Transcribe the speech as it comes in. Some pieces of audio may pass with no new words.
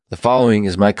The following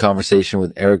is my conversation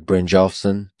with Erik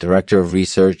Brynjolfsson, Director of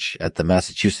Research at the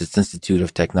Massachusetts Institute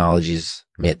of Technology's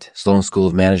MIT, Sloan School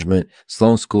of Management.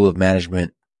 Sloan School of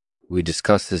Management. We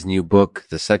discussed his new book,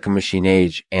 The Second Machine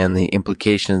Age, and the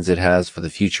implications it has for the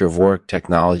future of work,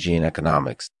 technology, and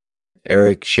economics.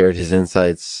 Erik shared his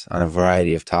insights on a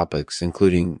variety of topics,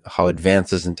 including how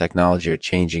advances in technology are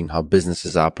changing how business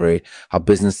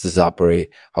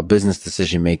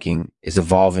decision-making is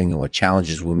evolving, and what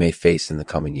challenges we may face in the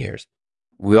coming years.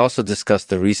 We also discussed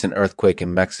the recent earthquake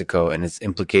in Mexico and its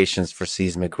implications for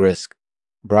seismic risk.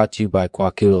 Brought to you by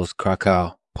Kłakilos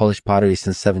Krakow, Polish pottery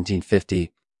since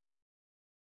 1750.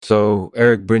 So,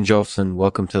 Erik Brynjolfsson,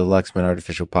 welcome to the Lexman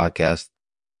Artificial Podcast.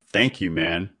 Thank you,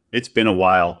 man. It's been a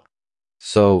while.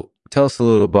 So, tell us a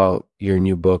little about your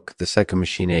new book, The Second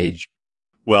Machine Age.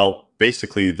 Well,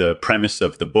 basically, the premise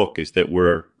of the book is that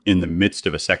we're in the midst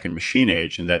of a second machine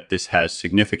age and that this has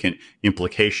significant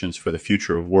implications for the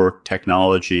future of work,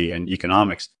 technology, and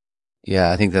economics.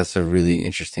 Yeah, I think that's a really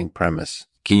interesting premise.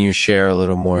 Can you share a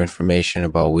little more information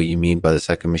about what you mean by the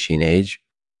second machine age?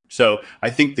 So I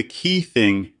think the key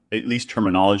thing, at least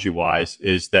terminology-wise,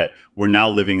 is that we're now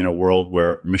living in a world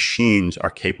where machines are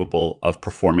capable of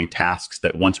performing tasks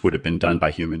that once would have been done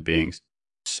by human beings.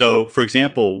 So, for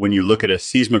example, when you look at a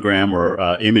seismogram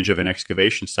or image of an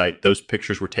excavation site, those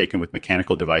pictures were taken with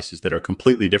mechanical devices that are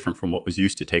completely different from what was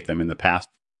used to take them in the past.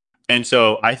 And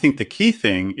so I think the key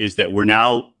thing is that we're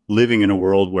now living in a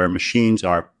world where machines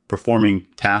are performing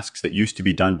tasks that used to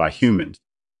be done by humans.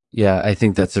 Yeah, I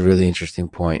think that's a really interesting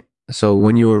point. So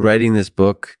when you were writing this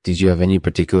book, did you have any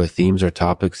particular themes or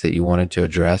topics that you wanted to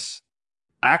address?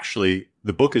 Actually,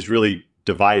 the book is really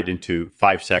divided into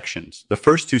 5 sections. The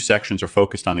first 2 sections are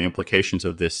focused on the implications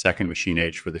of this second machine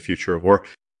age for the future of work.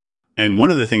 And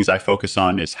one of the things I focus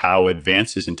on is how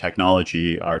advances in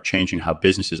technology are changing how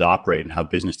businesses operate and how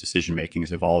business decision-making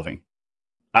is evolving.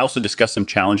 I also discuss some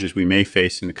challenges we may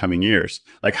face in the coming years,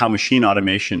 like how machine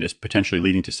automation is potentially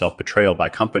leading to self-betrayal by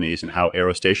companies and how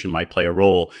aerostation might play a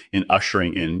role in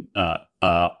ushering in a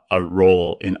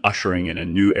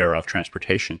new era of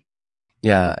transportation.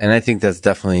 Yeah, and I think that's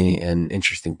definitely an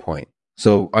interesting point.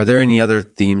 So are there any other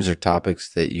themes or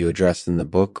topics that you addressed in the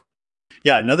book?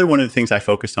 Yeah, another one of the things I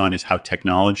focus on is how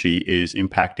technology is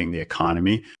impacting the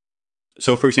economy.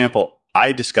 So, for example,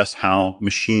 I discuss how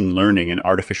machine learning and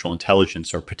artificial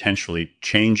intelligence are potentially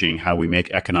changing how we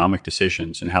make economic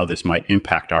decisions and how this might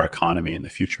impact our economy in the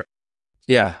future.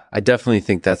 Yeah, I definitely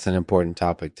think that's an important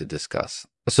topic to discuss.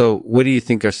 So what do you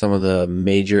think are some of the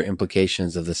major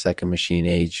implications of the second machine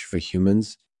age for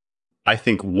humans? I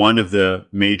think one of the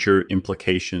major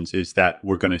implications is that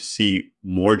we're going to see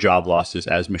more job losses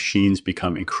as machines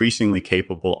become increasingly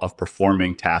capable of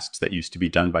performing tasks that used to be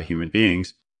done by human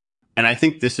beings. And I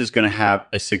think this is going to have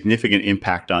a significant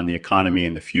impact on the economy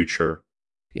in the future.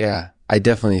 Yeah, I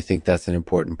definitely think that's an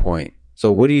important point. So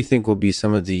what do you think will be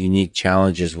some of the unique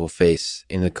challenges we'll face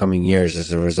in the coming years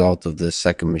as a result of the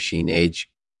second machine age?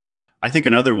 I think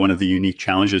another one of the unique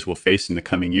challenges we'll face in the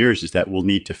coming years is that we'll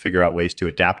need to figure out ways to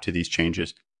adapt to these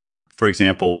changes. For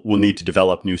example, we'll need to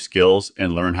develop new skills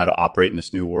and learn how to operate in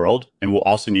this new world. And we'll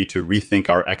also need to rethink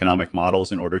our economic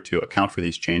models in order to account for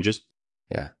these changes.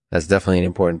 Yeah, that's definitely an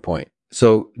important point.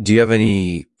 So do you have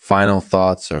any final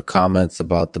thoughts or comments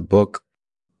about the book?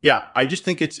 Yeah, I just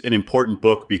think it's an important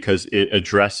book because it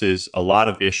addresses a lot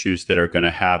of issues that are going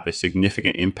to have a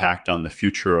significant impact on the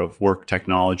future of work,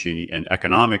 technology, and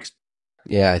economics.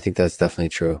 Yeah, I think that's definitely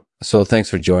true. So thanks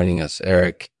for joining us,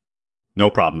 Erik. No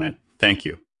problem, man. Thank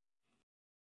you.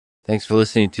 Thanks for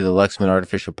listening to the Lexman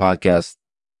Artificial Podcast.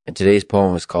 And today's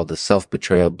poem is called The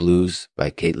Self-Betrayal Blues by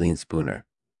Caitlin Spooner.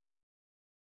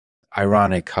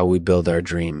 Ironic how we build our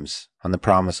dreams on the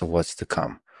promise of what's to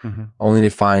come, only to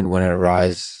find when it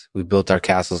arrives, we built our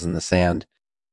castles in the sand,